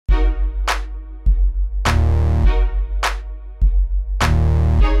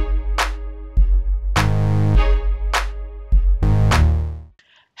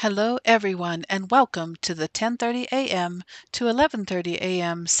Hello, everyone, and welcome to the 10:30 a.m. to 11:30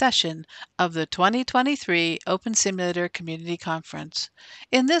 a.m. session of the 2023 Open Simulator Community Conference.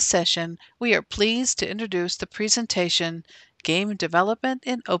 In this session, we are pleased to introduce the presentation Game Development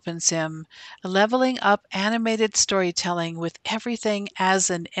in OpenSim, Leveling Up Animated Storytelling with Everything as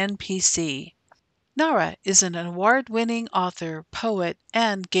an NPC. Nara is an award-winning author, poet,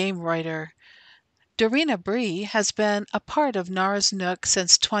 and game writer. Dorena Bree has been a part of Nara's Nook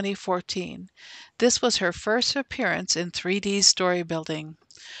since 2014. This was her first appearance in 3D story building.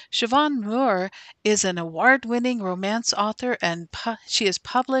 Siobhan Muir is an award-winning romance author and she has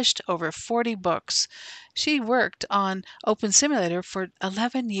published over 40 books. She worked on Open Simulator for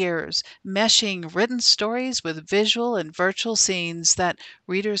 11 years, meshing written stories with visual and virtual scenes that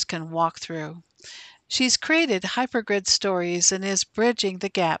readers can walk through. She's created hypergrid stories and is bridging the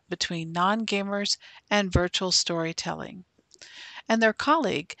gap between non-gamers and virtual storytelling. And their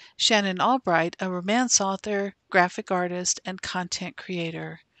colleague, Shannon Albright, a romance author, graphic artist, and content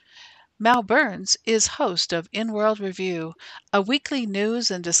creator. Mal Burns is host of In-World Review, a weekly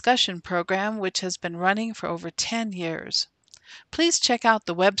news and discussion program which has been running for over 10 years. Please check out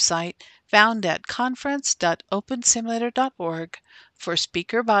the website found at conference.opensimulator.org for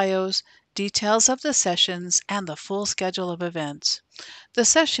speaker bios, details of the sessions, and the full schedule of events. The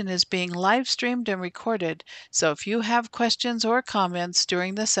session is being live streamed and recorded, so if you have questions or comments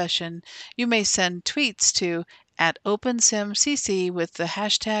during the session, you may send tweets to @opensimcc with the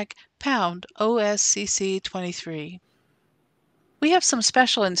hashtag #OSCC23. We have some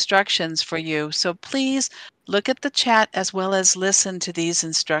special instructions for you, so please look at the chat as well as listen to these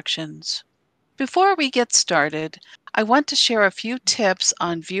instructions. Before we get started, I want to share a few tips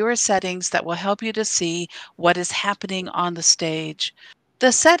on viewer settings that will help you to see what is happening on the stage.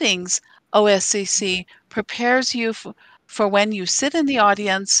 The settings OSCC prepares you for when you sit in the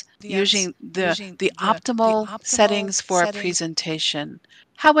audience using the optimal settings for a presentation.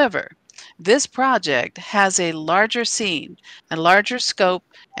 However, this project has a larger scene, a larger scope,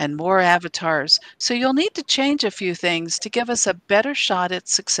 and more avatars, so you'll need to change a few things to give us a better shot at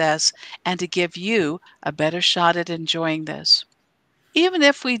success and to give you a better shot at enjoying this. Even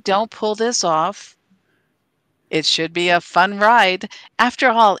if we don't pull this off, it should be a fun ride. After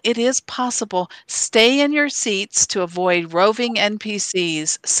all, it is possible. Stay in your seats to avoid roving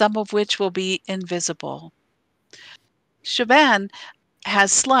NPCs, some of which will be invisible. Siobhan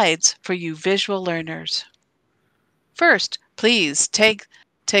has slides for you visual learners. First, please take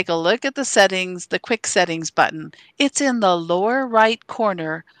a look at the settings, the quick settings button. It's in the lower right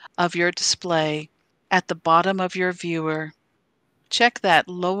corner of your display at the bottom of your viewer. Check that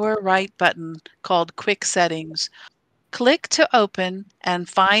lower right button called quick settings. Click to open and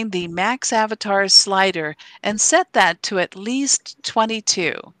find the max avatars slider and set that to at least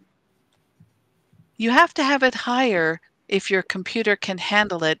 22. You have to have it higher if your computer can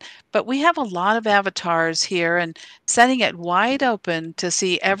handle it, but we have a lot of avatars here, and setting it wide open to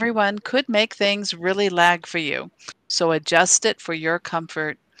see everyone could make things really lag for you. So adjust it for your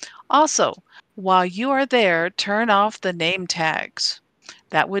comfort. Also, while you are there, turn off the name tags.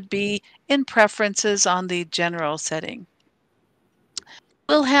 That would be in preferences on the general setting.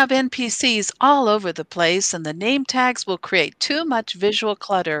 We'll have NPCs all over the place, and the name tags will create too much visual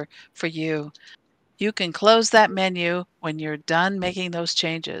clutter for you. You can close that menu when you're done making those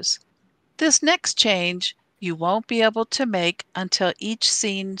changes. This next change you won't be able to make until each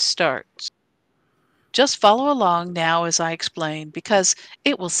scene starts. Just follow along now as I explain, because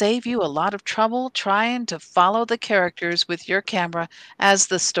it will save you a lot of trouble trying to follow the characters with your camera as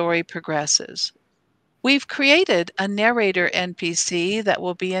the story progresses. We've created a narrator NPC that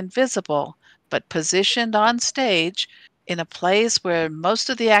will be invisible, but positioned on stage in a place where most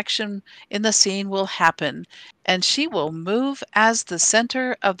of the action in the scene will happen, and she will move as the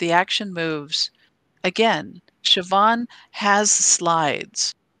center of the action moves. Again, Siobhan has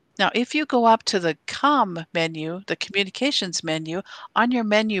slides. Now, if you go up to the COM menu, the communications menu, on your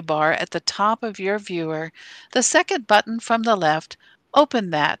menu bar at the top of your viewer, the second button from the left,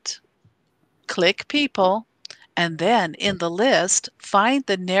 open that. Click People, and then in the list, find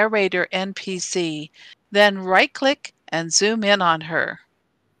the narrator NPC. Then right-click and zoom in on her.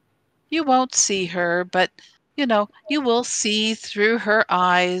 You won't see her, but you will see through her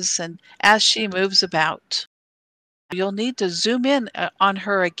eyes and as she moves about. You'll need to zoom in on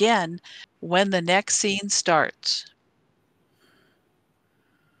her again when the next scene starts.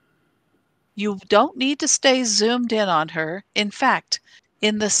 You don't need to stay zoomed in on her. In fact,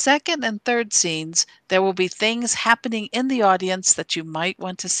 in the second and third scenes, there will be things happening in the audience that you might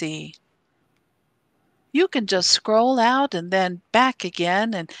want to see. You can just scroll out and then back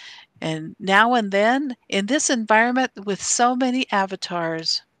again and now and then in this environment with so many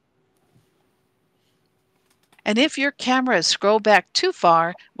avatars. And if your cameras scroll back too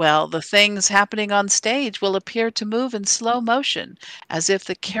far, well, the things happening on stage will appear to move in slow motion, as if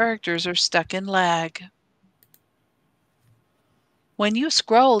the characters are stuck in lag. When you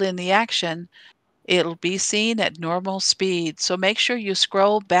scroll in the action, it'll be seen at normal speed, so make sure you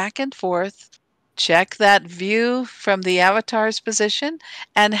scroll back and forth, check that view from the avatar's position,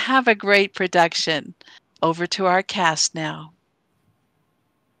 and have a great production. Over to our cast now.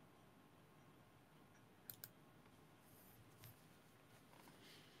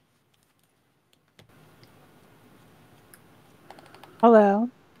 Hello,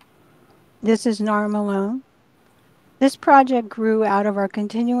 this is Nara Malone. This project grew out of our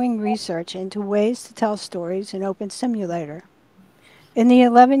continuing research into ways to tell stories in Open Simulator. In the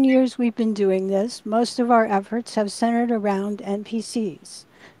 11 years we've been doing this, most of our efforts have centered around NPCs.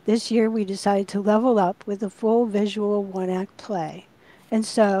 This year we decided to level up with a full visual one-act play. And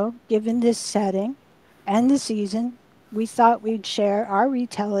so, given this setting and the season, we thought we'd share our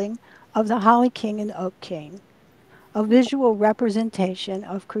retelling of the Holly King and Oak King, a visual representation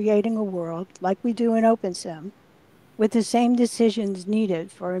of creating a world like we do in opensim, with the same decisions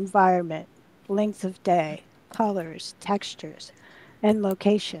needed for environment, length of day, colors, textures, and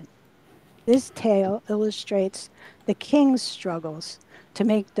location. This tale illustrates the king's struggles to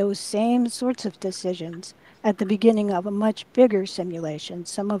make those same sorts of decisions at the beginning of a much bigger simulation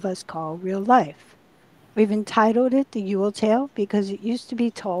some of us call real life. We've entitled it the Yule Tale because it used to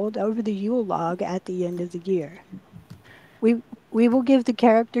be told over the Yule log at the end of the year. We will give the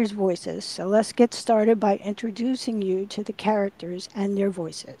characters voices, so let's get started by introducing you to the characters and their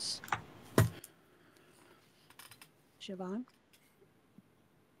voices. Siobhan?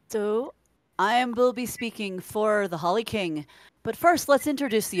 So, I will be speaking for the Holly King, but first let's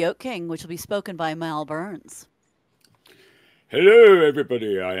introduce the Oak King, which will be spoken by Mal Burns. Hello,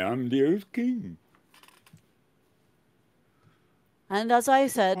 everybody. I am the Oak King. And as I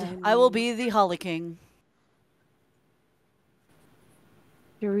said, I will be the Holly King.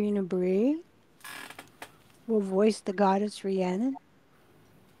 Dorena Bree will voice the goddess Rhiannon.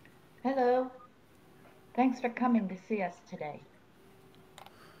 Hello. Thanks for coming to see us today.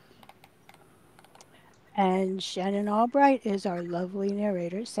 And Shannon Albright is our lovely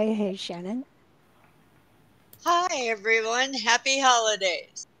narrator. Say hey, Shannon. Hi, everyone. Happy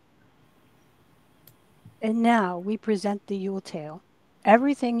holidays. And now we present the Yule Tale.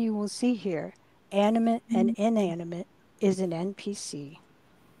 Everything you will see here, animate and inanimate, is an NPC.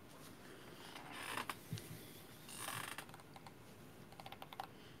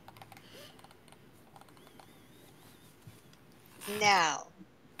 Now,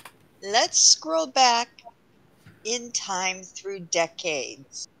 let's scroll back in time through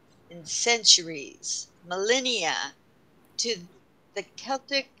decades and centuries, millennia, to the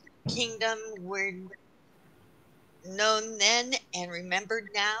Celtic kingdom we're known then and remembered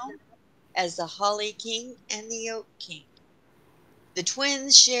now as the Holly King and the Oak King. The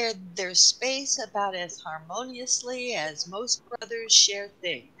twins shared their space about as harmoniously as most brothers share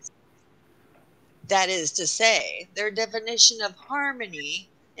things. That is to say, their definition of harmony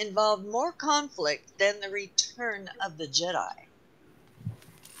involved more conflict than the return of the Jedi.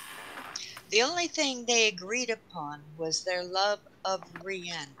 The only thing they agreed upon was their love of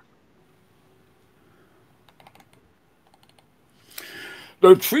Rhiannon.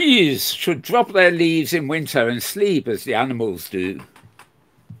 The trees should drop their leaves in winter and sleep as the animals do.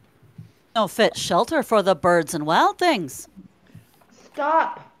 No fit shelter for the birds and wild things.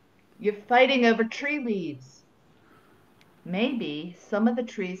 Stop! You're fighting over tree leaves. Maybe some of the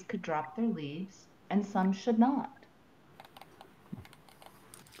trees could drop their leaves and some should not.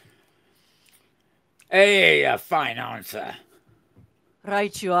 Hey, a fine answer.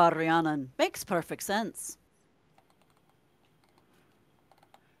 Right you are, Rhiannon. Makes perfect sense.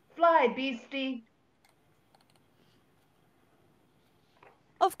 Fly, beastie!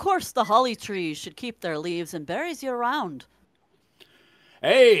 Of course the holly trees should keep their leaves and berries year-round.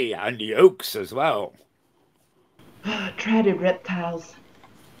 Hey, and the oaks as well. Dreaded reptiles.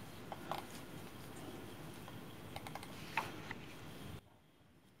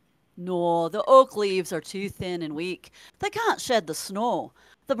 No, the oak leaves are too thin and weak. They can't shed the snow.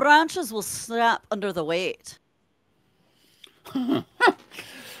 The branches will snap under the weight.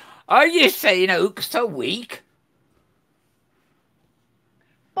 Are you saying oaks are weak?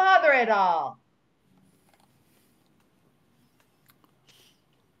 Bother it all!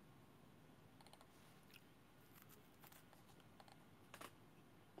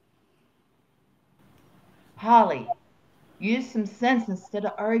 Holly, use some sense instead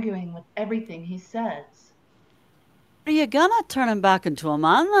of arguing with everything he says. Are you gonna turn him back into a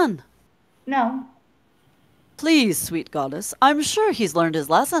man then? No. Please, sweet goddess, I'm sure he's learned his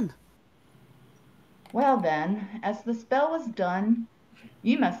lesson. Well then, as the spell was done,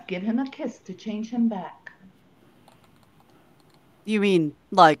 you must give him a kiss to change him back. You mean,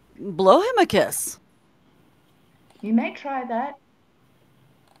 like, blow him a kiss? You may try that.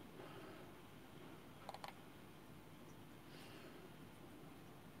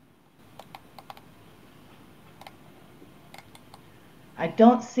 I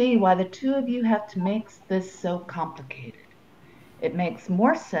don't see why the two of you have to make this so complicated. It makes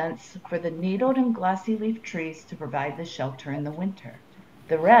more sense for the needled and glossy leaf trees to provide the shelter in the winter.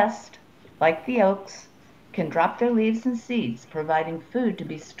 The rest, like the oaks, can drop their leaves and seeds, providing food to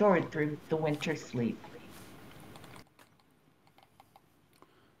be stored through the winter sleep.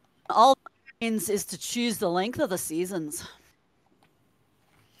 All that means is to choose the length of the seasons.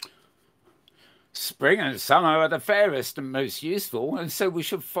 Spring and summer are the fairest and most useful, and so we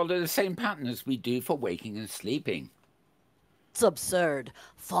should follow the same pattern as we do for waking and sleeping. It's absurd.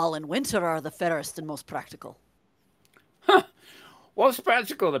 Fall and winter are the fairest and most practical. Huh! What's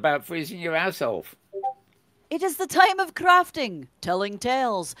practical about freezing your ass off? It is the time of crafting, telling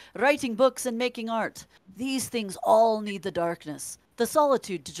tales, writing books, and making art. These things all need the darkness, the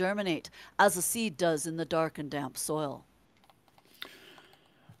solitude to germinate, as a seed does in the dark and damp soil.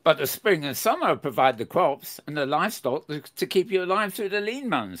 But the spring and summer provide the crops and the livestock to keep you alive through the lean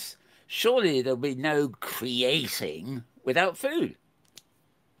months. Surely there'll be no creating without food.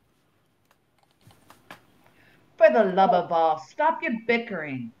 For the love of all, stop your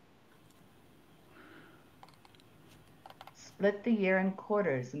bickering. Split the year in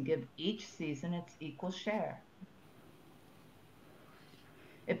quarters and give each season its equal share.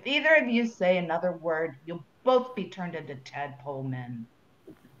 If either of you say another word, you'll both be turned into tadpole men.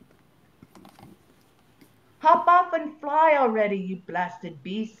 Hop off and fly already, you blasted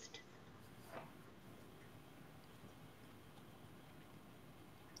beast.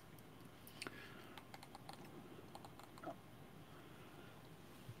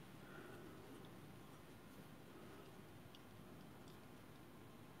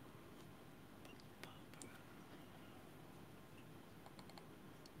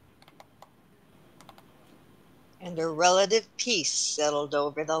 And a relative peace settled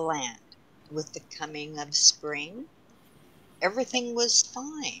over the land. With the coming of spring, everything was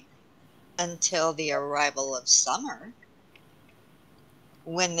fine until the arrival of summer,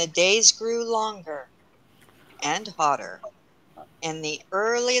 when the days grew longer and hotter, and the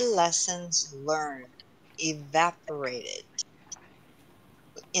early lessons learned evaporated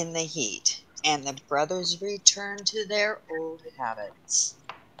in the heat, and the brothers returned to their old habits.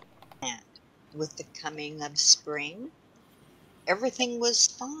 And with the coming of spring, everything was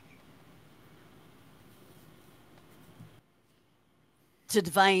fine. To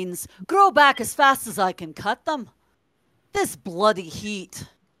vines, grow back as fast as I can cut them. This bloody heat.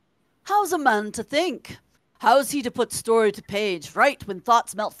 How's a man to think? How's he to put story to page, write when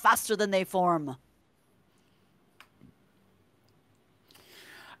thoughts melt faster than they form?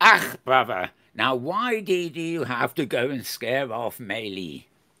 Ach, brother, now why did you have to go and scare off Maylie?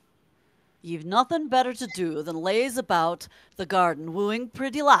 You've nothing better to do than laze about the garden wooing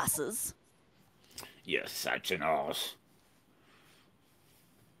pretty lasses. You're such an arse.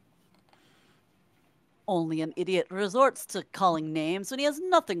 Only an idiot resorts to calling names when he has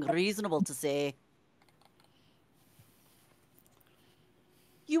nothing reasonable to say.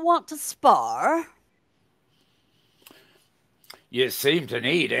 You want to spar? You seem to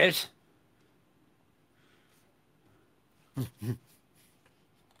need it.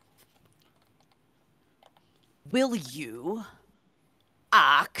 Will you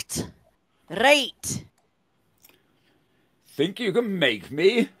act right? Think you can make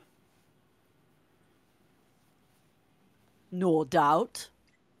me? No doubt.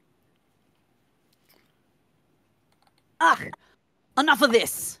 Ah, enough of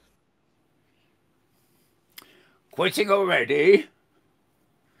this. Quitting already?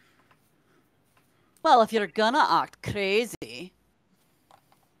 Well, if you're gonna act crazy.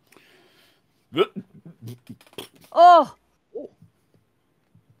 Oh!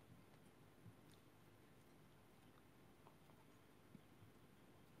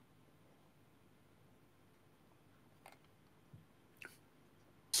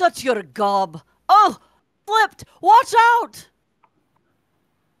 Shut your gob. Oh! Flipped! Watch out!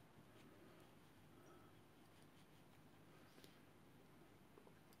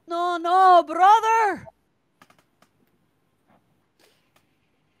 No, no, brother!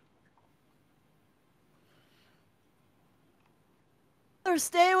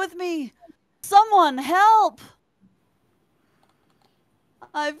 stay with me. Someone help!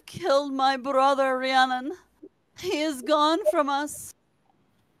 I've killed my brother, Rhiannon. He is gone from us.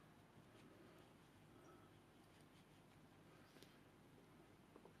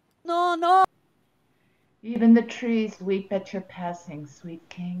 No, no. Even the trees weep at your passing, sweet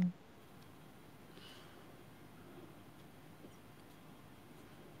king.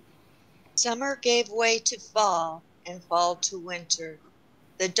 Summer gave way to fall, and fall to winter.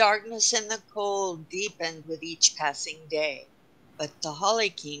 The darkness and the cold deepened with each passing day, but the Holly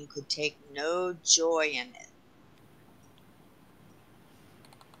King could take no joy in it.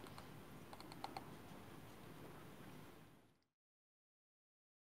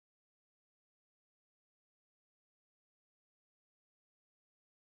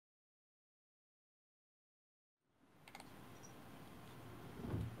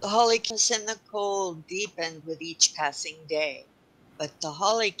 The Holly King and the cold deepened with each passing day, but the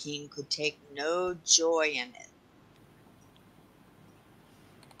Holly King could take no joy in it.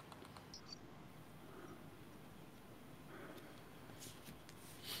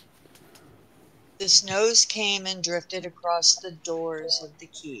 The snows came and drifted across the doors of the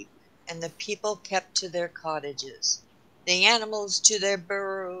keep, and the people kept to their cottages, the animals to their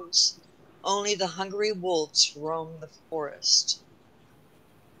burrows. Only the hungry wolves roamed the forest.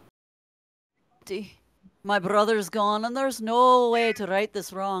 My brother's gone, and there's no way to right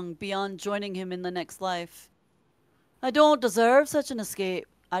this wrong beyond joining him in the next life. I don't deserve such an escape.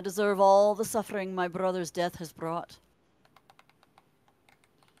 I deserve all the suffering my brother's death has brought.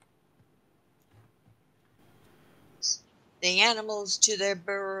 The animals to their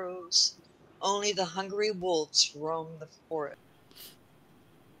burrows. Only the hungry wolves roamed the forest.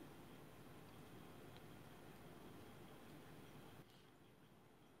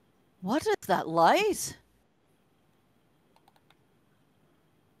 What is that light?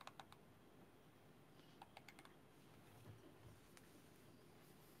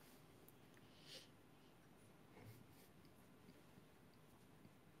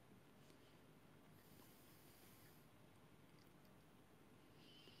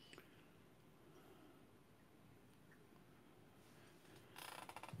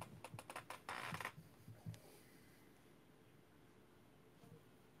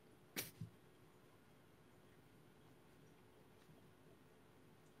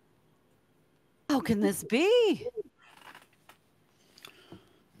 How can this be?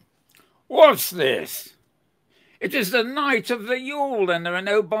 What's this? It is the night of the Yule, and there are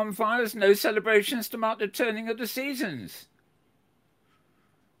no bonfires, no celebrations to mark the turning of the seasons.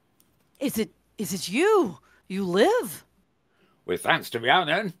 Is it you? You live? With thanks to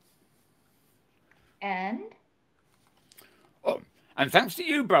Rhiannon. And? Oh, and thanks to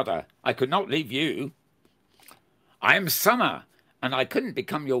you, brother. I could not leave you. I am summer, and I couldn't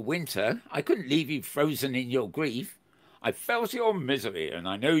become your winter. I couldn't leave you frozen in your grief. I felt your misery, and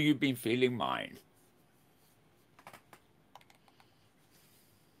I know you've been feeling mine.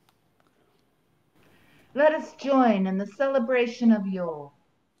 Let us join in the celebration of Yule.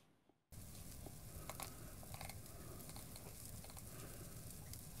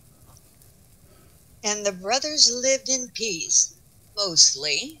 And the brothers lived in peace,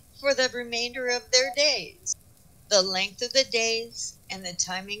 mostly, for the remainder of their days. The length of the days and the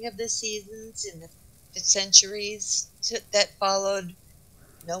timing of the seasons in the centuries that followed,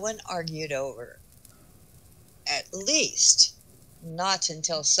 no one argued over. At least, not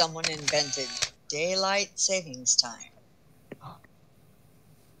until someone invented daylight savings time.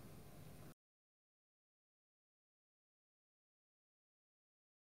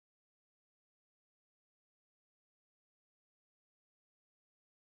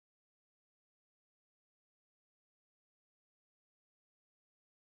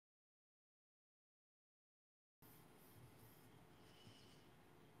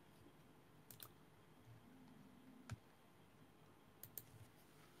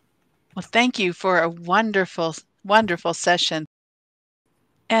 Well, thank you for a wonderful, wonderful session.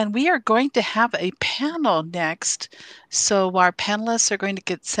 And we are going to have a panel next. So our panelists are going to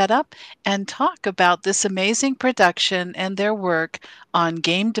get set up and talk about this amazing production and their work on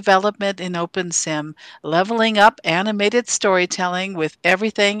game development in opensim, leveling up animated storytelling with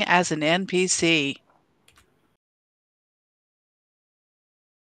everything as an NPC.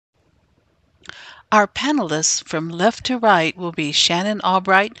 Our panelists from left to right will be Shannon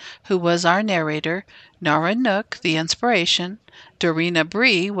Albright, who was our narrator, Nara Nook, the inspiration, Dorena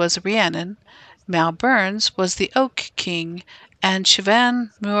Bree was Rhiannon, Mal Burns was the Oak King, and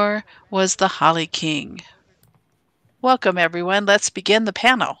Siobhan Muir was the Holly King. Welcome, everyone. Let's begin the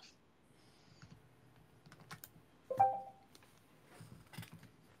panel.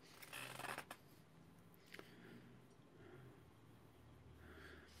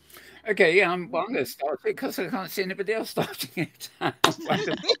 Okay, yeah, well, I'm going to start it because I can't see anybody else starting it.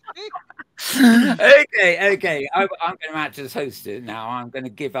 Okay. I'm going to act as host now. I'm going to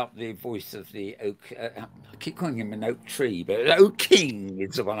give up the voice of the oak. I keep calling him an oak tree, but oak king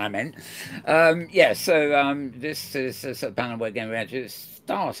is the one I meant. Yeah, so this is a panel we're going to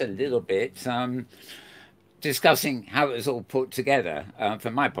start a little bit. Discussing how it was all put together.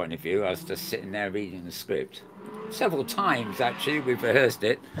 From my point of view, I was just sitting there reading the script. Several times, actually, we've rehearsed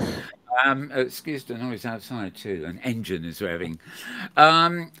it. Excuse the noise outside, too. An engine is revving.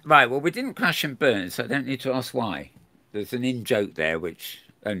 Right, well, we didn't crash and burn, so I don't need to ask why. There's an in-joke there, which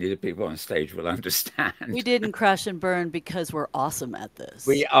only the people on stage will understand. We didn't crash and burn because we're awesome at this.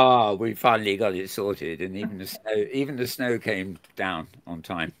 We are. We finally got it sorted, and even the snow came down on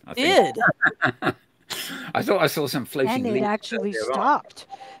time, I think. Did. I thought I saw some floating And it leaves actually earlier on. stopped.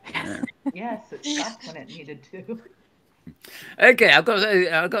 Yeah. Yes, it stopped when it needed to. Okay, I've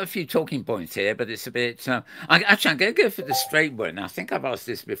got a few talking points here, but it's a bit. I'm going to go for the straight one. I think I've asked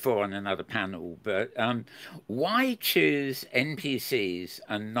this before on another panel, but why choose NPCs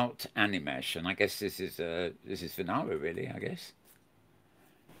and not Animesh? And I guess this is for Nara, really. I guess.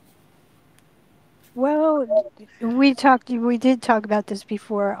 Well, we did talk about this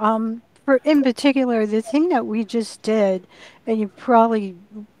before. In particular, the thing that we just did, and you probably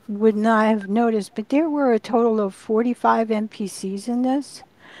would not have noticed, but there were a total of 45 NPCs in this.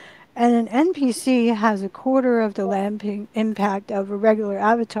 And an NPC has a quarter of the land impact of a regular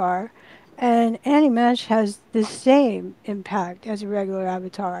avatar, and Animesh has the same impact as a regular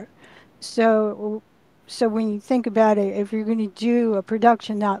avatar. So, so when you think about it, if you're going to do a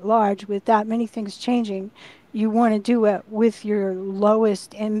production that large with that many things changing, you want to do it with your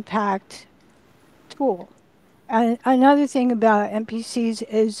lowest impact tool. And another thing about NPCs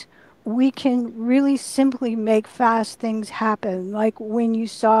is we can really simply make fast things happen. Like when you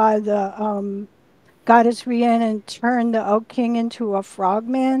saw the goddess Rhiannon turn the Oak King into a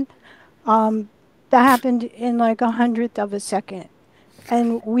frogman, that happened in like 100th of a second.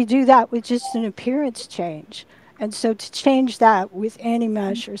 And we do that with just an appearance change. And so to change that with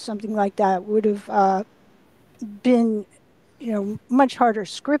Animesh or something like that would have been, much harder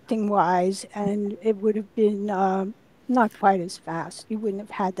scripting wise, and it would have been not quite as fast. You wouldn't have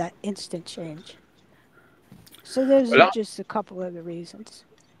had that instant change. So those are just a couple of the reasons.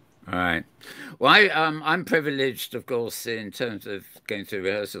 All right. Well, I'm privileged, of course, in terms of going through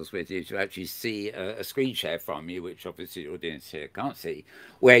rehearsals with you, to actually see a screen share from you, which obviously the audience here can't see,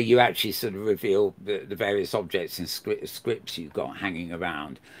 where you actually sort of reveal the various objects and scripts you've got hanging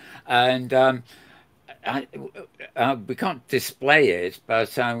around. And we can't display it,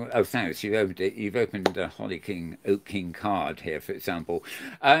 but oh, thanks, you opened it. You've opened the Holly King, Oak King card here, for example,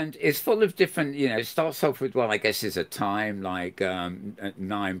 and it's full of different. It starts off with, well, I guess is a time like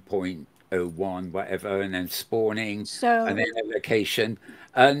 9.01, whatever, and then spawning, and then a location,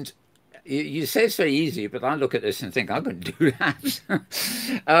 and you say it's very easy, but I look at this and think I couldn't do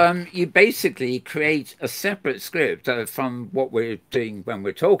that. You basically create a separate script from what we're doing when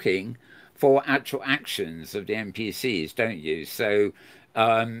we're talking, for actual actions of the NPCs, don't you? So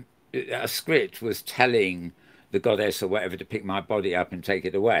a script was telling the goddess or whatever to pick my body up and take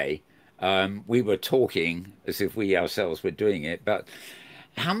it away. We were talking as if we ourselves were doing it. But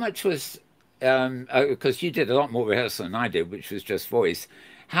how much was, because you did a lot more rehearsal than I did, which was just voice,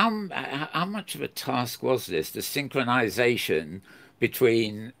 how much of a task was this, the synchronization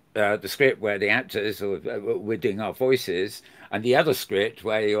between the script where the actors, or we're doing our voices, and the other script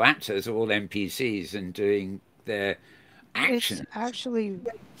where your actors are all NPCs and doing their actions?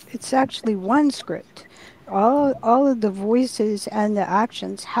 It's actually one script. All of the voices and the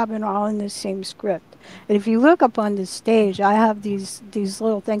actions happen all in the same script. And if you look up on the stage, I have these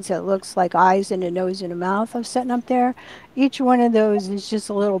little things that looks like eyes and a nose and a mouth I'm setting up there. Each one of those is just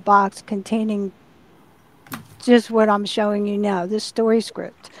a little box containing just what I'm showing you now, this story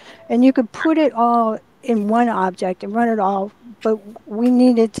script. And you could put it all in one object and run it all, but we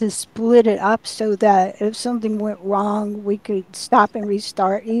needed to split it up so that if something went wrong, we could stop and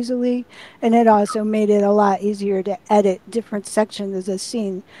restart easily. And it also made it a lot easier to edit different sections of the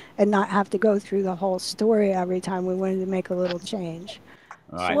scene and not have to go through the whole story every time we wanted to make a little change.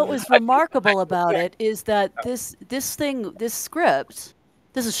 Right. What was remarkable about it is that this script,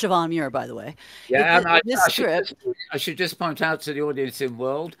 this is Siobhan Muir, by the way. Yeah, I should just point out to the audience in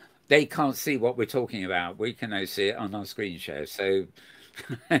world, they can't see what we're talking about. We can only see it on our screen share. So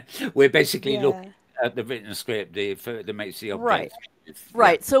we're basically looking the written script that makes the object. Right.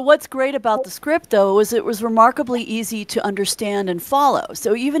 Right. Yeah. So what's great about the script, though, is it was remarkably easy to understand and follow.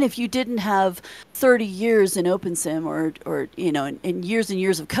 So even if you didn't have 30 years in opensim or in years and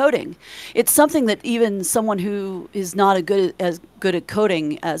years of coding, it's something that even someone who is not as good at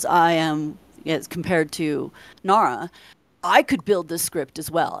coding as I am, as compared to Nara, I could build this script as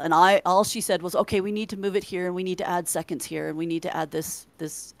well. And all she said was, okay, we need to move it here, and we need to add seconds here, and we need to add this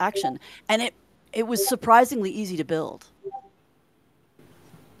action. And it was surprisingly easy to build.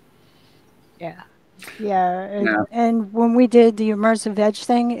 Yeah. Yeah. And when we did the immersive edge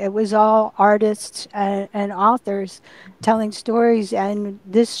thing, it was all artists and authors telling stories. And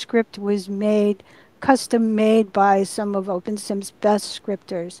this script was custom made by some of OpenSim's best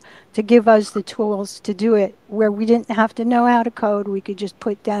scripters to give us the tools to do it, where we didn't have to know how to code. We could just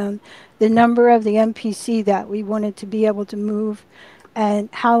put down the number of the NPC that we wanted to be able to move and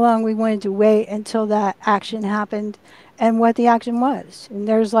how long we wanted to wait until that action happened and what the action was. And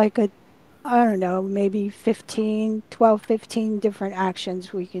there's like I don't know, maybe 12, 15 different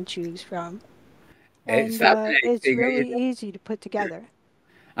actions we can choose from. And it's really easy to put together.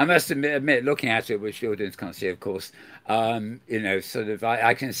 I must admit, looking at it, which the audience can't see, of course, sort of,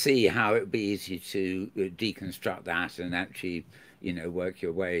 I can see how it would be easy to deconstruct that and actually, work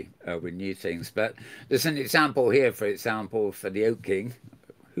your way with new things. But there's an example here, for example, for the Oak King.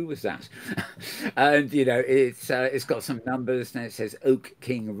 Who was that? And it's got some numbers, and it says Oak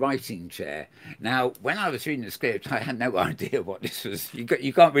King writing chair. Now, when I was reading the script, I had no idea what this was. You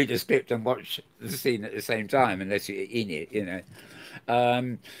can't read the script and watch the scene at the same time unless you're in it,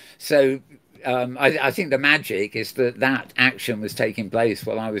 I think the magic is that action was taking place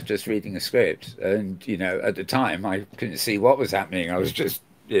while I was just reading a script, and at the time I couldn't see what was happening. I was just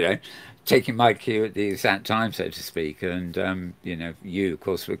taking my cue at the exact time, so to speak, and you of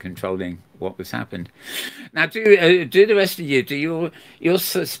course were controlling what was happened. Now, do the rest of you, you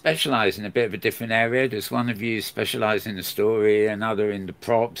also specialize in a bit of a different area? Does one of you specialize in the story, another in the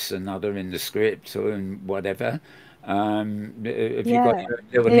props, another in the script, or in whatever? Have you got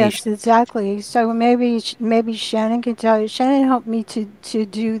your little niche? Yes, exactly. So maybe Shannon can tell you. Shannon helped me to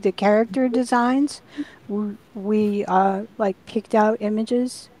do the character designs. We like picked out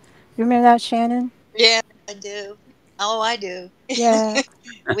images. You remember that, Shannon? Yeah, I do. Oh, I do. Yeah.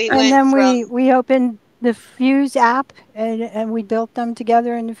 We And went then from we opened the Fuse app and we built them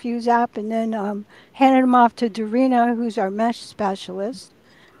together in the Fuse app, and then handed them off to Dorena, who's our mesh specialist.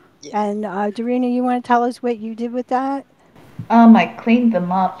 yeah. And Dorena, you want to tell us what you did with that? I cleaned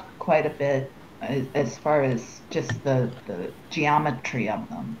them up quite a bit as far as just the geometry of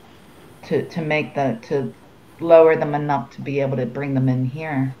them to lower them enough to be able to bring them in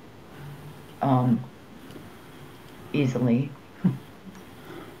here easily.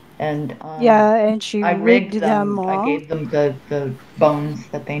 And and she I rigged them all. I gave them the bones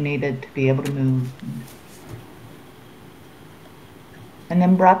that they needed to be able to move. And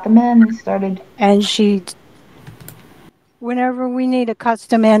then brought them in and started. And whenever we need a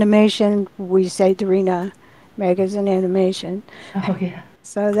custom animation, we say, Dorena, make us an animation. Oh, yeah.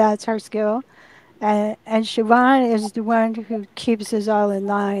 So that's her skill. And Siobhan is the one who keeps us all in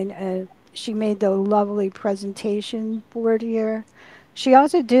line. She made the lovely presentation board here. She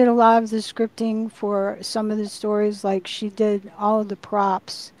also did a lot of the scripting for some of the stories, like she did all of the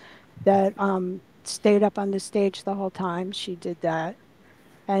props that stayed up on the stage the whole time. She did that.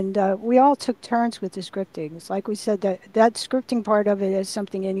 And we all took turns with the scriptings. Like we said, that scripting part of it is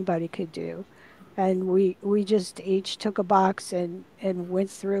something anybody could do. And we just each took a box and went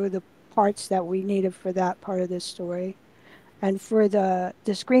through the parts that we needed for that part of the story. And for the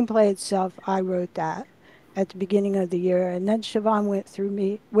screenplay itself, I wrote that at the beginning of the year. And then Siobhan went through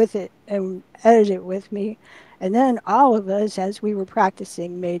me with it and edited it with me. And then all of us, as we were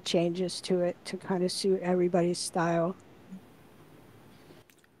practicing, made changes to it to kind of suit everybody's style.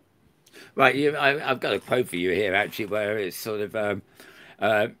 Right, I've got a quote for you here, actually, where it's sort of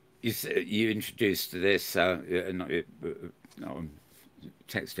you introduced this, not on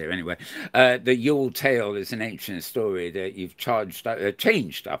text here anyway. The Yule Tale is an ancient story that you've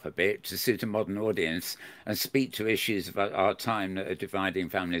changed up a bit to suit a modern audience and speak to issues of our time that are dividing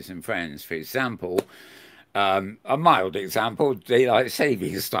families and friends. For example, a mild example, daylight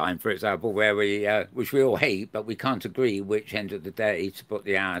savings time, for example, where which we all hate, but we can't agree which end of the day to put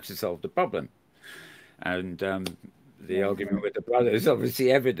the hour to solve the problem. And the argument with the brothers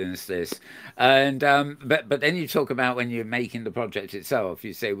obviously evidenced this. And but then you talk about when you're making the project itself,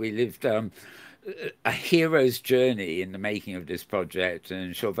 you say we lived a hero's journey in the making of this project,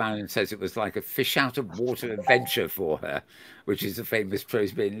 and Siobhan says it was like a fish out of water adventure for her, which is a famous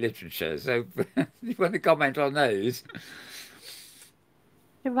prose bit in literature. So, you want to comment on those?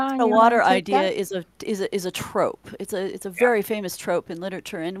 Siobhan, A you want water to take idea that? is a trope. It's a very famous trope in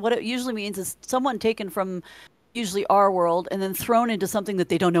literature, and what it usually means is someone taken from usually our world and then thrown into something that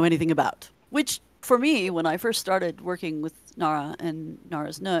they don't know anything about. Which for me, when I first started working with Nara and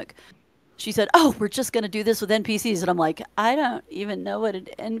Nara's Nook, she said, "Oh, we're just going to do this with NPCs," and I'm like, "I don't even know what an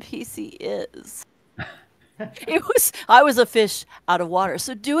NPC is." I was a fish out of water.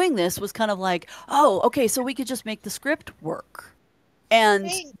 So doing this was kind of like, oh, okay, so we could just make the script work. And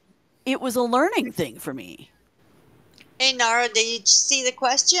Hey, it was a learning thing for me. hey, Nara, did you see the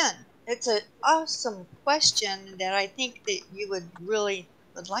question? It's an awesome question that I think that you would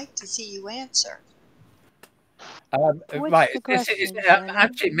like to see you answer. What's Right. the This is question, Shannon?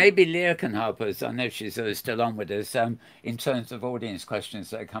 actually maybe Leah can help us. I know she's still on with us. In terms of audience questions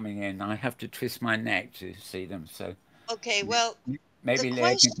that are coming in, I have to twist my neck to see them. So Okay, well, the maybe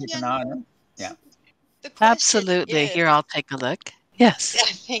Leah can keep an question eye on them. Yeah. the question Absolutely. Here, is, I'll take a look. Yes.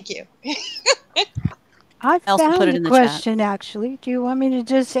 thank you. I I also put found it the in the chat. question actually. Do you want me to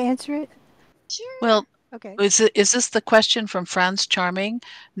just answer it? Sure. Well, Okay. is this the question from Franz Charming?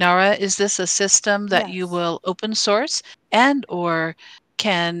 Nara, is this a system that you Yes. will open source, and or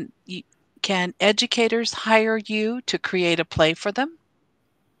can can educators hire you to create a play for them?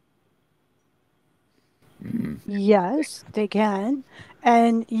 Yes, they can.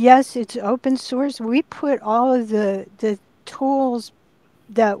 And yes, it's open source. We put all of the tools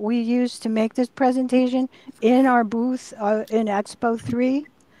that we use to make this presentation in our booth in Expo 3.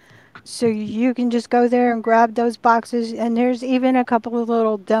 So you can just go there and grab those boxes. And there's even a couple of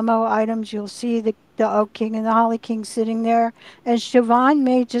little demo items. You'll see the Oak King and the Holly King sitting there. And Siobhan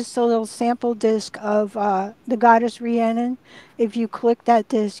made just a little sample disc of the goddess Rhiannon. If you click that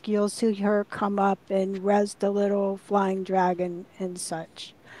disc, you'll see her come up and res the little flying dragon and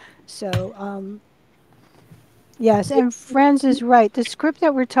such. So, yes, and Franz is right. The script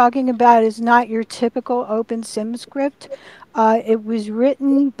that we're talking about is not your typical open script. It was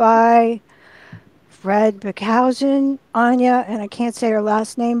written by Fred Backhausen, Anya, and I can't say her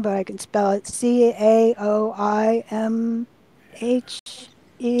last name, but I can spell it Caoimhe, I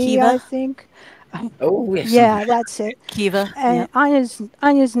Kiva. think. Oh yes, I'm Yeah, that's it. Kiva. And Yep.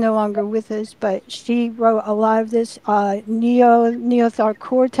 Anya's no longer with us, but she wrote a lot of this. Neothar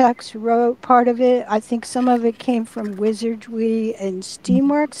Cortex wrote part of it. I think some of it came from Wizardry and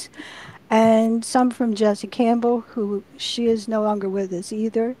Steamworks, and some from Jessie Campbell, who she is no longer with us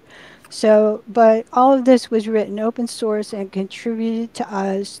either. So, but all of this was written open source and contributed to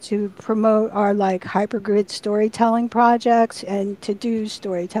us to promote our like hypergrid storytelling projects and to do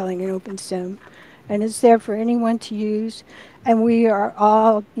storytelling in OpenSim. And it's there for anyone to use. And we are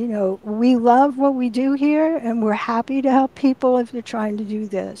all, we love what we do here and we're happy to help people if they're trying to do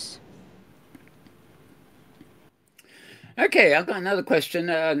this. Okay, I've got another question.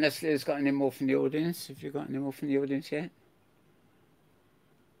 Unless Leah's got any more from the audience. Have you got any more from the audience yet?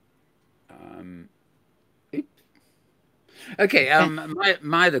 Okay.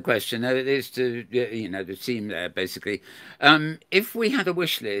 My other question is to the team there basically. If we had a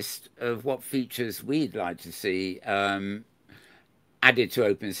wish list of what features we'd like to see added to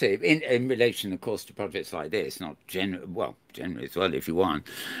OpenSea in relation, of course, to projects like this, not generally as well, if you want,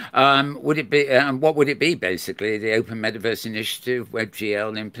 would it be? What would it be basically? The Open Metaverse Initiative,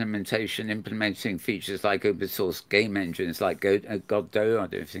 WebGL implementation, implementing features like open source game engines like Godot. I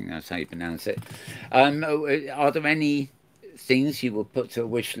don't think that's how you pronounce it. Are there any things you would put to a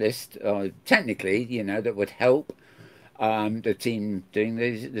wish list, technically, that would help the team doing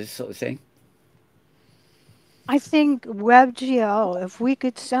this sort of thing? I think WebGL, if we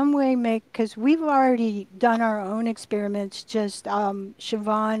could some way make, because we've already done our own experiments, just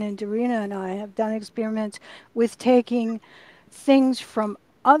Siobhan and Dorena and I have done experiments with taking things from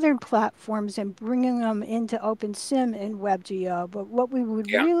other platforms and bringing them into OpenSim in WebGL. But what we would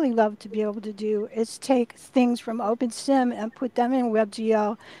Yeah. really love to be able to do is take things from OpenSim and put them in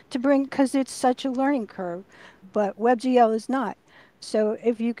WebGL to bring, because it's such a learning curve, but WebGL is not. So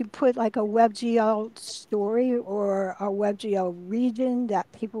if you could put like a WebGL story or a WebGL region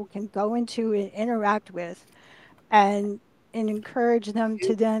that people can go into and interact with and encourage them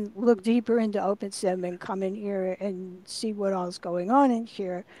to then look deeper into OpenSim and come in here and see what all's going on in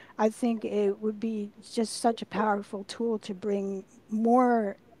here, I think it would be just such a powerful tool to bring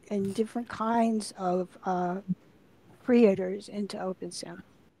more and different kinds of creators into OpenSim.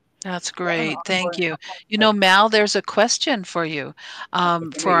 That's great. Thank you. You know, Mal, there's a question for you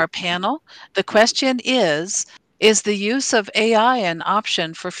for our panel. The question is the use of AI an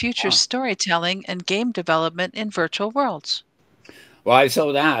option for future storytelling and game development in virtual worlds? Well, I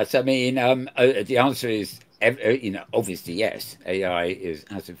saw that. I mean, the answer is, obviously yes. AI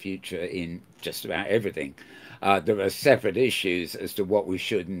has a future in just about everything. There are separate issues as to what we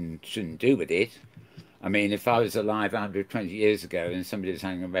should and shouldn't do with it. I mean, if I was alive 120 years ago and somebody was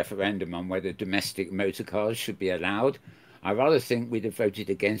having a referendum on whether domestic motor cars should be allowed, I rather think we'd have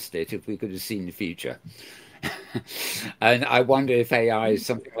voted against it if we could have seen the future. And I wonder if AI is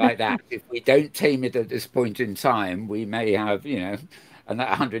something like that. If we don't tame it at this point in time, we may have, and that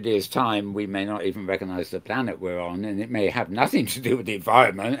 100 years' time, we may not even recognize the planet we're on, and it may have nothing to do with the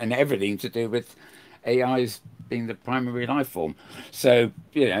environment and everything to do with AI's being the primary life form. So,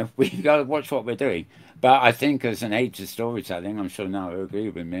 we've got to watch what we're doing. But I think as an age of storytelling, I'm sure Nara will agree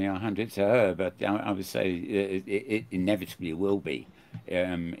with me. I'll hand it to her, but I would say it inevitably will be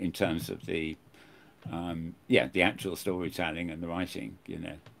in terms of the actual storytelling and the writing.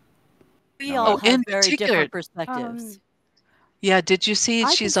 We all have in very particular, different perspectives. Yeah, did you see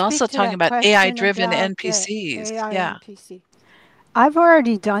I she's can also speak to talking that about question AI-driven about the NPCs? AI Yeah. NPC. I've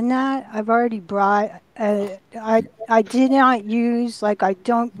already done that. I've already brought. I did not use, like, I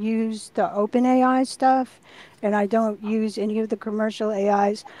don't use the open AI stuff, and I don't use any of the commercial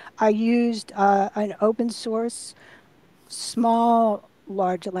AIs. I used an open source small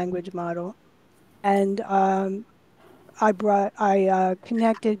large language model, and I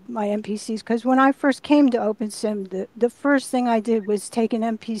connected my NPCs, because when I first came to OpenSim, the first thing I did was take an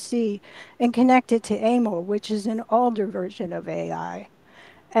NPC and connect it to AML, which is an older version of AI.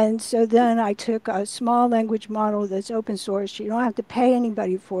 And so then I took a small language model that's open source. You don't have to pay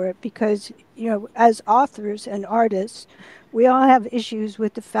anybody for it, because, as authors and artists, we all have issues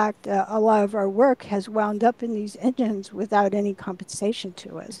with the fact that a lot of our work has wound up in these engines without any compensation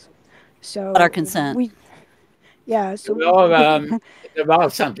to us. So Without our consent. So there are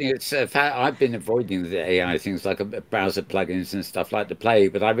something. It's I've been avoiding the AI things like browser plugins and stuff like the Play,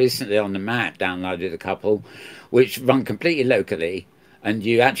 but I recently on the Mac downloaded a couple, which run completely locally, and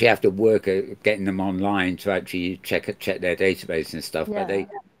you actually have to work at getting them online to actually check their database and stuff. Yeah.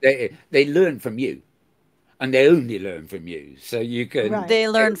 But they learn from you, and they only learn from you, so you can. Right. They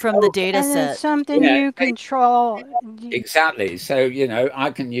learn from the data and then set. something you control. Exactly. So,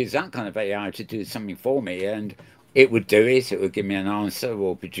 I can use that kind of AI to do something for me, and it would do it. It would give me an answer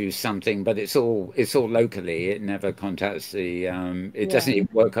or produce something, but it's all locally. It never contacts the. It doesn't even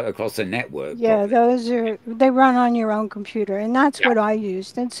work across the network. Yeah, properly. they run on your own computer, and that's Yeah. what I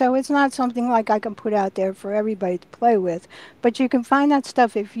used. And so it's not something like I can put out there for everybody to play with, but you can find that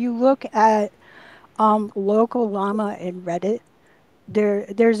stuff if you look at local llama and Reddit.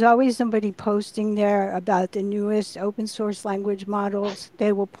 There's always somebody posting there about the newest open source language models.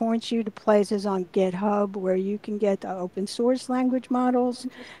 They will point you to places on GitHub where you can get the open source language models,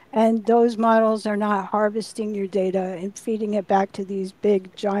 and those models are not harvesting your data and feeding it back to these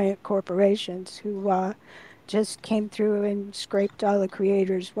big giant corporations who just came through and scraped all the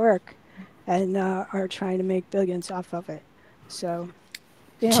creators' work and are trying to make billions off of it. So,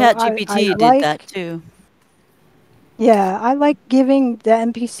 ChatGPT did that too. Yeah, I like giving the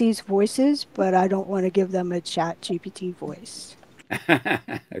NPCs voices, but I don't want to give them a ChatGPT voice.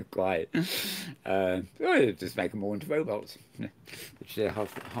 Quite. Just make them more into robots, which they're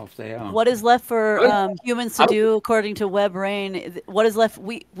half they are. What is left for humans to do, according to WebRain? What is left?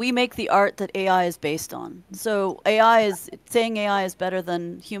 We make the art that AI is based on. So saying AI is better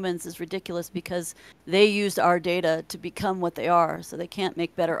than humans is ridiculous, because they used our data to become what they are. So they can't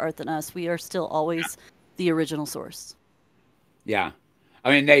make better art than us. We are still always the original source. Yeah.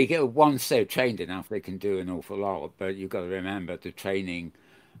 I mean, once they're trained enough, they can do an awful lot. But you've got to remember the training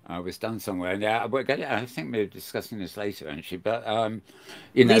was done somewhere. And I think we're discussing this later, actually. But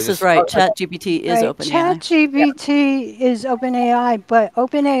Lisa's right. ChatGPT is OpenAI. ChatGPT is OpenAI, but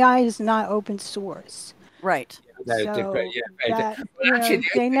OpenAI is not open source. Right. So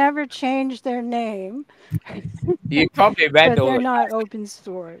they never changed their name. You probably read but they're not open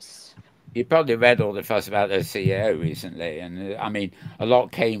source. You probably read all the fuss about their CEO recently, and I mean, a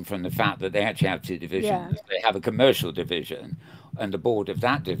lot came from the fact that they actually have two divisions. Yeah. They have a commercial division, and the board of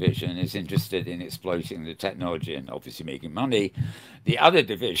that division is interested in exploiting the technology and obviously making money. The other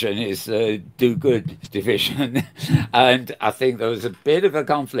division is the do-good division, and I think there was a bit of a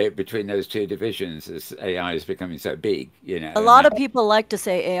conflict between those two divisions as AI is becoming so big. A lot of people like to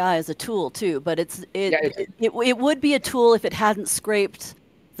say AI is a tool too, but it would be a tool if it hadn't scraped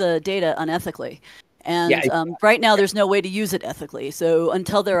the data unethically. And right now, there's no way to use it ethically. So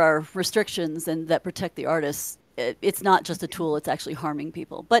until there are restrictions and that protect the artists, it's not just a tool; it's actually harming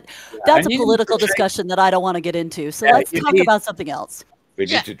people. But that's a political discussion that I don't want to get into. So let's talk about something else. We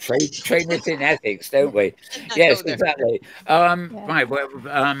need to train it in ethics, don't we? Yes, exactly. Right.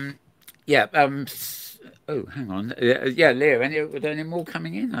 Well, yeah. Oh, hang on. Yeah, Leah. Were there any more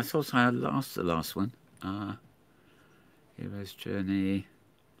coming in? I thought I had asked the last one. Hero's Journey.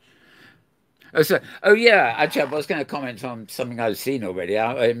 Oh yeah, actually, I was going to comment on something I've seen already.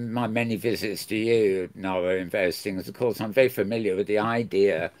 In my many visits to you, Nara, in various things, of course, I'm very familiar with the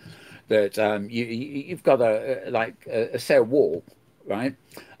idea that you've got say a wall, right?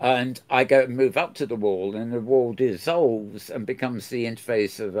 And I go and move up to the wall, and the wall dissolves and becomes the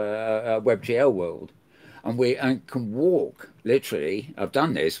interface of a WebGL world, and we can walk literally. I've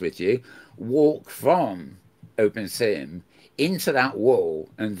done this with you. Walk from opensim into that wall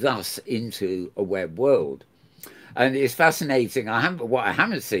and thus into a web world. And it's fascinating. What I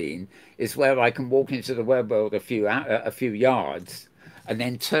haven't seen is where I can walk into the web world a few yards and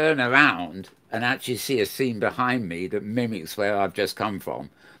then turn around and actually see a scene behind me that mimics where I've just come from.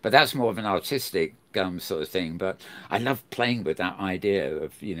 But that's more of an artistic sort of thing. But I love playing with that idea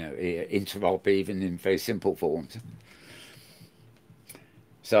of interop, even in very simple forms.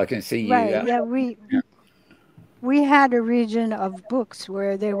 So I can see you. Right. We had a region of books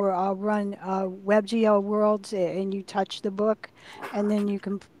where they were all run WebGL worlds, and you touch the book, and then you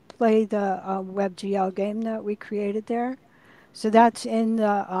can play the WebGL game that we created there. So that's in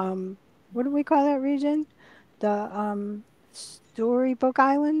the what do we call that region? The Storybook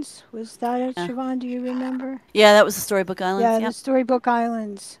Islands. Was that it, Siobhan? Do you remember? Yeah, that was the Storybook Islands. Yeah, the Storybook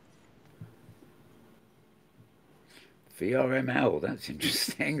Islands. VRML, that's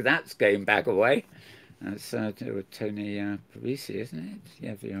interesting. That's going back away. That's Tony Parisi, isn't it?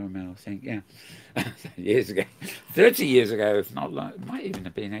 Yeah, VRML, I think. Yeah, years ago, 30 years ago. Not like, it might even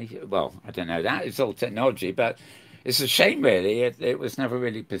have been 80. Well, I don't know. That is all technology, but it's a shame, really. It was never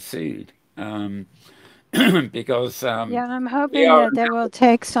really pursued because. Yeah, I'm hoping that they will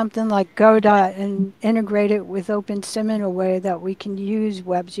take something like Godot and integrate it with opensim in a way that we can use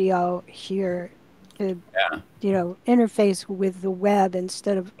WebGL here to, interface with the web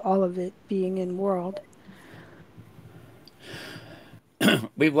instead of all of it being in world.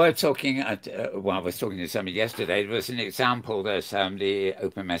 We were talking I was talking to somebody yesterday. There was an example that the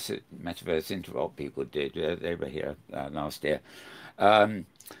Open Metaverse Interop people did. They were here last year. And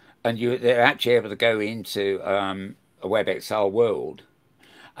they're actually able to go into a WebXR world,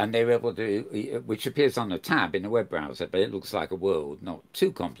 and they're able to, which appears on a tab in a web browser, but it looks like a world, not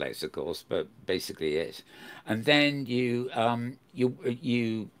too complex, of course, but basically it. And then you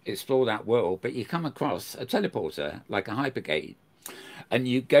explore that world, but you come across a teleporter, like a hypergate, and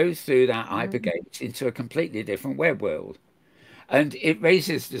you go through that hypergate into a completely different web world. And it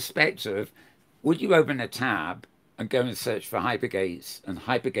raises the spectre of, would you open a tab and go and search for hypergates and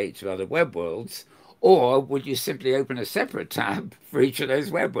hypergate to other web worlds? Or would you simply open a separate tab for each of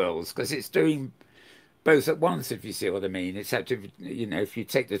those web worlds? Because it's doing both at once, if you see what I mean. Except if you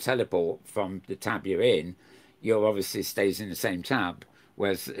take the teleport from the tab you're in, you're obviously stays in the same tab.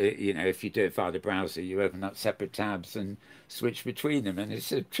 Whereas, if you do it via the browser, you open up separate tabs and switch between them. And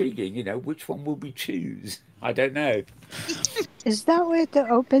it's intriguing, which one will we choose? I don't know. Is that what the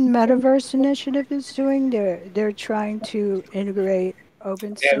Open Metaverse Initiative is doing? They're trying to integrate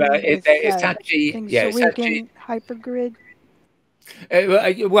opensim with things so we can hypergrid.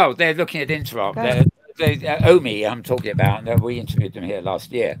 Well, they're looking at interop. OMI, I'm talking about. We interviewed them here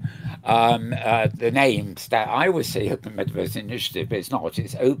last year. The name that I always say Open Metaverse Initiative, but it's not.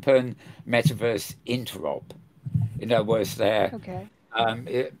 It's Open Metaverse Interop. In other words, their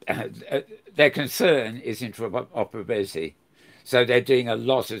concern is interoperability. So they're doing a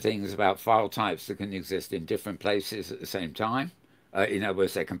lot of things about file types that can exist in different places at the same time. In other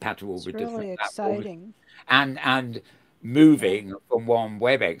words, they're compatible with different exciting. And moving from one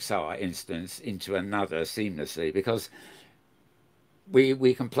WebXR instance into another seamlessly, because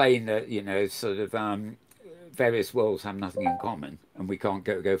we complain that various worlds have nothing in common and we can't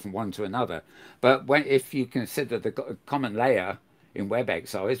go from one to another. But if you consider the common layer in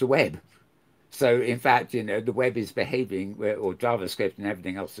WebXR is the web. So in fact, the web is behaving, or JavaScript and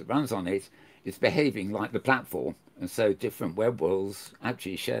everything else that runs on it is behaving like the platform. And so different web worlds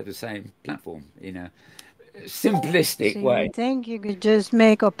actually share the same platform in a simplistic way. You think you could just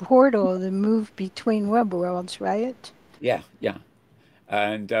make a portal to move between web worlds, right? Yeah.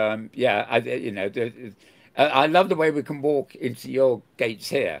 And I love the way we can walk into your gates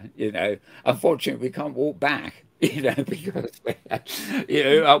here. Unfortunately, we can't walk back because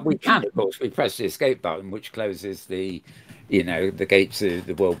we can, of course, we press the escape button, which closes the gates of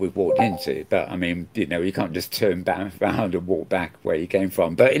the world we've walked into. But I mean, you can't just turn back around and walk back where you came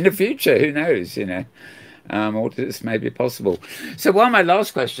from. But in the future, who knows? All this may be possible. So one of my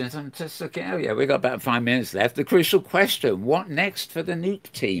last questions, I'm just looking. Oh yeah, we've got about 5 minutes left. The crucial question: what next for the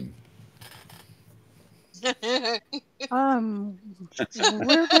Nuke team? We're going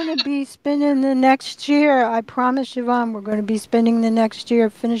to be spending the next year. I promise, Siobhan, we're going to be spending the next year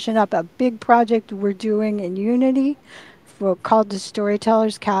finishing up a big project we're doing in Unity called the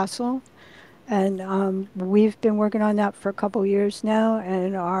Storyteller's Castle. And we've been working on that for a couple years now.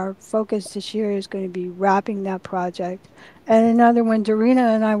 And our focus this year is going to be wrapping that project. And another one, Dorena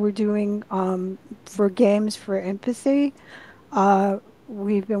and I were doing for games for empathy.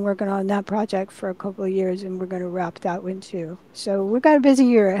 We've been working on that project for a couple of years, and we're going to wrap that one too. So we've got a busy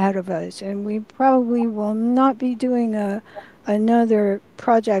year ahead of us, and we probably will not be doing another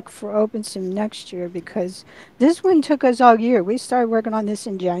project for OpenSim next year because this one took us all year. We started working on this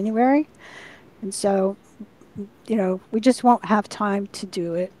in January, and so, we just won't have time to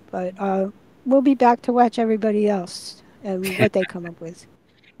do it. But we'll be back to watch everybody else and what they come up with.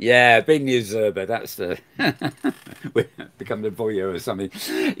 Yeah, big news, but that's the we become the voyeur or something.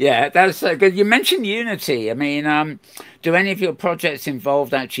 Yeah, that's good. You mentioned Unity. I mean, do any of your projects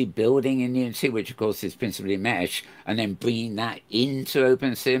involve actually building in Unity, which of course is principally Mesh, and then bringing that into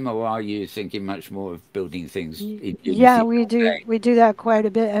OpenSim, or are you thinking much more of building things in Unity? Yeah, we do. We do that quite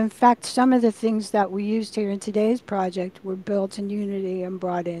a bit. In fact, some of the things that we used here in today's project were built in Unity and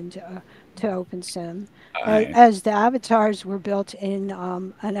brought into to OpenSim. As the avatars were built in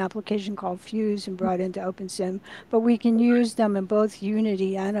an application called Fuse and brought into OpenSim, but we can use them in both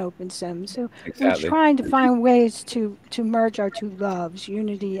Unity and OpenSim. So we're trying to find ways to merge our two loves,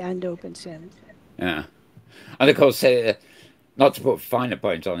 Unity and OpenSim. Yeah, and of course, not to put a finer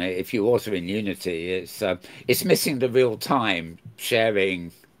point on it, if you author in Unity, it's missing the real time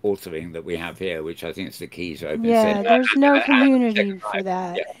sharing authoring that we have here, which I think is the key to OpenSim. Yeah, there's no community for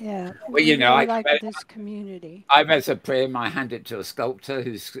that. Yeah. Well, we really like this community. I read a prim, I hand it to a sculptor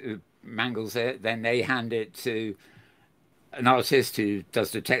who mangles it, then they hand it to an artist who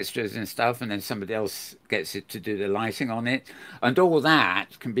does the textures and stuff, and then somebody else gets it to do the lighting on it, and all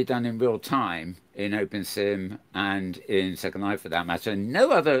that can be done in real time in OpenSim and in Second Life for that matter.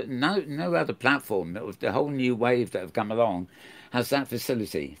 No other platform, the whole new wave that have come along, has that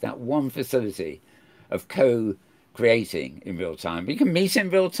facility, that one facility of co-creating in real time. You can meet in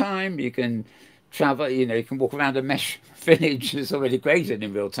real time, you can travel, you can walk around a mesh village that's already created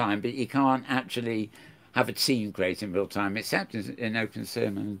in real time, but you can't actually have a team create in real time, except in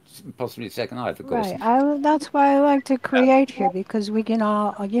OpenSim and possibly Second Life, of course. Right. That's why I like to create here, because we can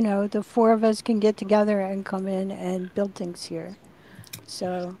all, the four of us can get together and come in and build things here.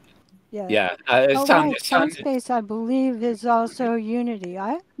 So, yeah. Yeah. Sunspace, I believe, is also Unity.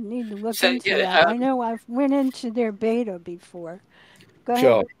 I need to look into that. I know I've went into their beta before. Go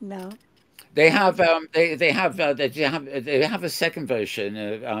ahead, Mel. They have they have a second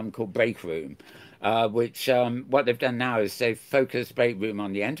version called Break Room. Which what they've done now is they've focused Break Room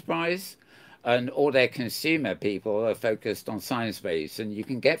on the enterprise, and all their consumer people are focused on Sciencebase. And you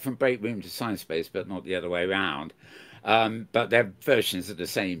can get from Break Room to Sciencebase, but not the other way around. But their versions are the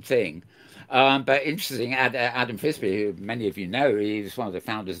same thing. But interesting, Adam Frisby, who many of you know, he was one of the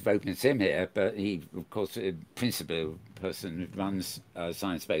founders of OpenSim here, but he, of course, a principal person who runs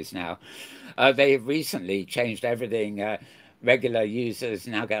Sciencebase now. They have recently changed everything. Regular users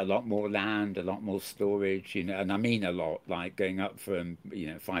now get a lot more land, a lot more storage, and I mean a lot, like going up from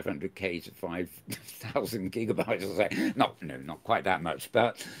 500K to 5,000 gigabytes or so. Not quite that much,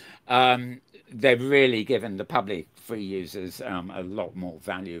 but they've really given the public free users a lot more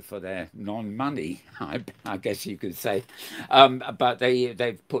value for their non-money, I guess you could say. But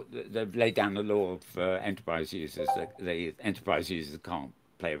they've laid down the law for enterprise users that the enterprise users can't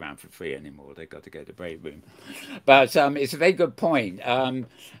play around for free anymore. They've got to go to Break Room. But it's a very good point.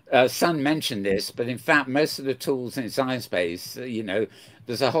 Sun mentioned this, but in fact, most of the tools in Sciencebase,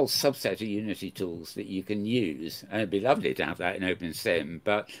 there's a whole subset of Unity tools that you can use, and it'd be lovely to have that in OpenSim.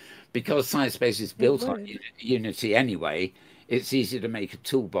 But because Sciencebase is built on Unity anyway, it's easy to make a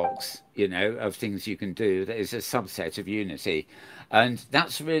toolbox, of things you can do that is a subset of Unity. And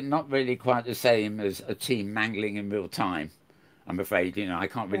that's really not really quite the same as a team mangling in real time. I'm afraid, I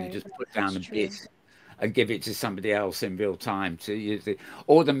can't really just put down a bit and give it to somebody else in real time to use it.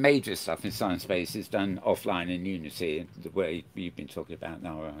 All the major stuff in Sciencebase is done offline in Unity, the way you've been talking about,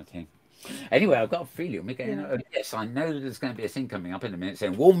 Nara, I think. Anyway, I've got a feeling we're getting... Yes, I know there's going to be a thing coming up in a minute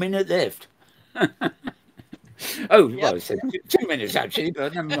saying, 1 minute left. Oh, Yep. well, it's 2 minutes actually,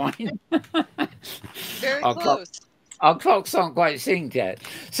 but never mind. Very Our clock, close. our clocks aren't quite synced yet.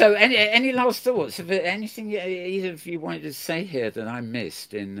 So, any last thoughts? Of anything either of you wanted to say here that I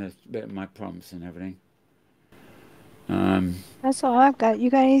missed in my prompts and everything? That's all I've got. You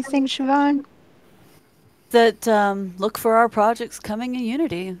got anything, Siobhan? That look for our projects coming in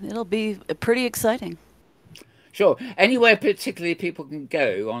Unity. It'll be pretty exciting. Sure. Anywhere particularly people can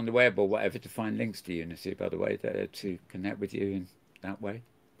go on the web or whatever to find links to Unity, by the way, to connect with you in that way.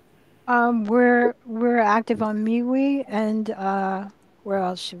 We're active on MeWe and where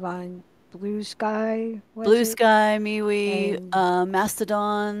else, Siobhan? Blue Sky, Blue Sky, MeWe, And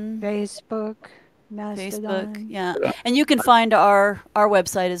Mastodon, Facebook, Facebook. Mastodon. Yeah, and you can find our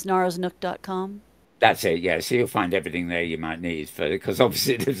website is narasnook.com. That's it, yeah. So you'll find everything there you might need for because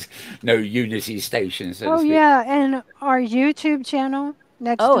obviously there's no Unity station, so to Oh speak. yeah, and our YouTube channel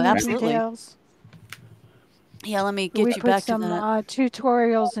next Oh, to Myth and absolutely. Tales. Yeah, let me We get you put back to some that.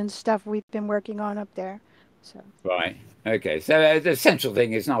 tutorials and stuff we've been working on up there. So Right. Okay. So the central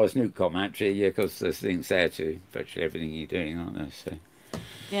thing is Noah's Newcom actually, yeah, because there's links there to virtually everything you're doing, aren't there? So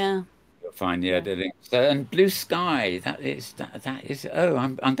Yeah. you'll find the links. And Blue Sky, that is. Oh,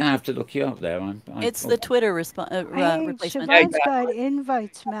 I'm gonna have to look you up there. It's the Twitter hey, replacement. Siobhan's got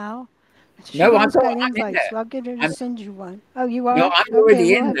invites, Mal. No, Siobhan's got I'm in invites. there. So I'll get her to I'm, send you one. Oh, you no, are? I'm Okay, already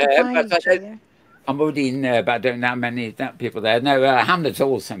we'll in have to there, find but each other. I'm already in there, but I don't know how many people there. No, Hamlet's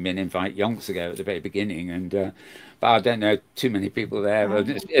all sent me an invite yonks ago at the very beginning, and but I don't know too many people there,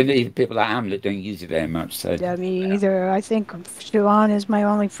 and even people at Hamlet don't use it very much. So Yeah, me either. I think Siobhan is my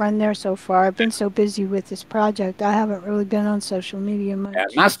only friend there so far. I've been so busy with this project, I haven't really been on social media much.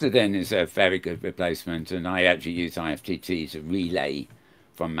 Mastodon is a very good replacement, and I actually use IFTT to relay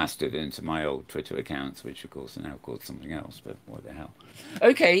from Mastodon to my old Twitter accounts, which of course are now called something else. But what the hell?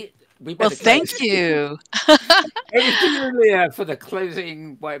 Okay, we Well, better thank close. you. Over to you, Leah, for the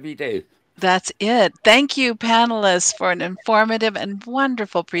closing. Whatever you do. That's it. Thank you, panelists, for an informative and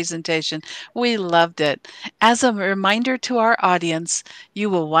wonderful presentation. We loved it. As a reminder to our audience, you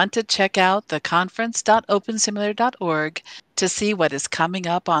will want to check out the conference.opensimulator.org to see what is coming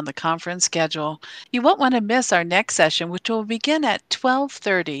up on the conference schedule. You won't want to miss our next session, which will begin at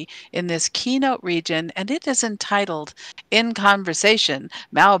 12:30 in this keynote region, and it is entitled In Conversation,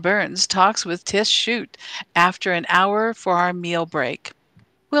 Mal Burns Talks with Tish Shute after an hour for our meal break.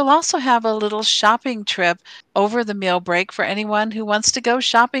 We'll also have a little shopping trip over the meal break for anyone who wants to go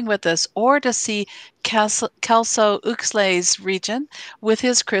shopping with us or to see Kelso Uxley's region with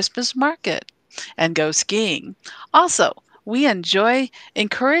his Christmas market and go skiing. Also, we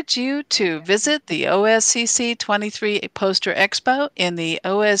encourage you to visit the OSCC23 Poster Expo in the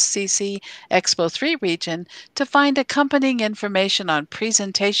OSCC Expo 3 region to find accompanying information on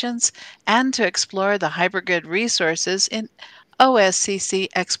presentations and to explore the hypergrid resources in OSCC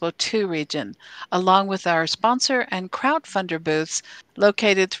Expo 2 region, along with our sponsor and crowdfunder booths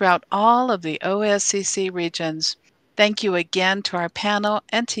located throughout all of the OSCC regions. Thank you again to our panel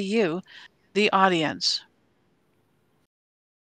and to you, the audience.